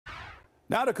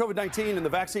Now to COVID-19 and the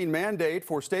vaccine mandate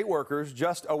for state workers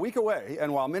just a week away.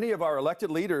 And while many of our elected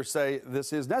leaders say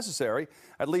this is necessary,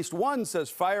 at least one says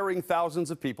firing thousands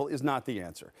of people is not the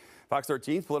answer. Fox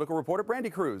 13's political reporter Brandy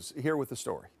Cruz here with the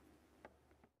story.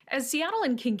 As Seattle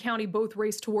and King County both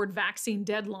race toward vaccine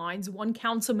deadlines, one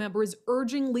council member is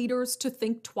urging leaders to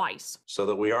think twice. So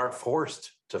that we aren't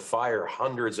forced to fire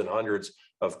hundreds and hundreds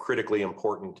of critically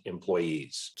important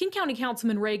employees. King County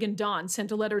Councilman Reagan Dunn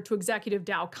sent a letter to Executive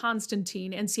Dow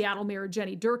Constantine and Seattle Mayor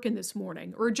Jenny Durkin this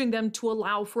morning, urging them to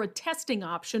allow for a testing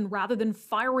option rather than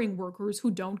firing workers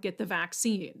who don't get the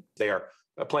vaccine. They are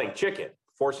playing chicken,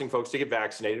 forcing folks to get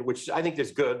vaccinated, which I think is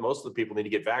good. Most of the people need to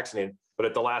get vaccinated. But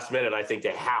at the last minute, I think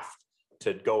they have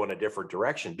to go in a different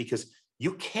direction because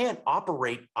you can't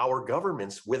operate our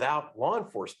governments without law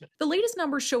enforcement. The latest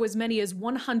numbers show as many as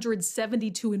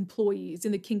 172 employees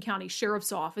in the King County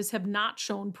Sheriff's Office have not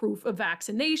shown proof of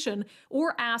vaccination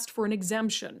or asked for an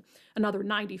exemption. Another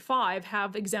 95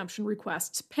 have exemption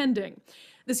requests pending.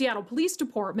 The Seattle Police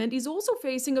Department is also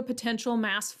facing a potential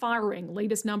mass firing.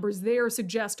 Latest numbers there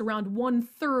suggest around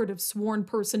 1/3 of sworn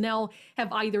personnel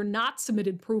have either not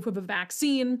submitted proof of a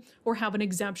vaccine or have an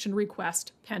exemption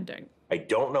request pending. I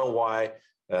don't know why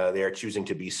they are choosing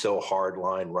to be so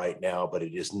hardline right now, but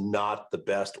it is not the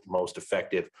best, most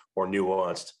effective, or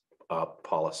nuanced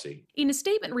policy. In a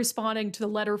statement responding to the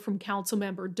letter from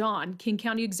Councilmember Dunn, King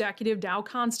County Executive Dow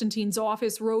Constantine's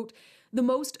office wrote, "The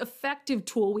most effective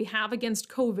tool we have against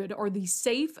COVID are the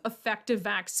safe, effective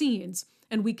vaccines,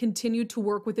 and we continue to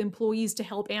work with employees to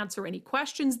help answer any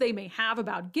questions they may have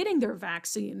about getting their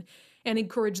vaccine and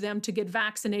encourage them to get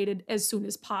vaccinated as soon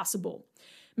as possible."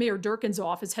 Mayor Durkin's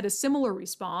office had a similar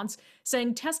response,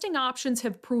 saying testing options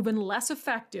have proven less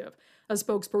effective. A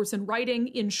spokesperson writing,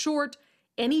 "In short,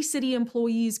 any city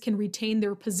employees can retain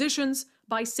their positions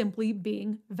by simply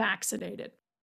being vaccinated."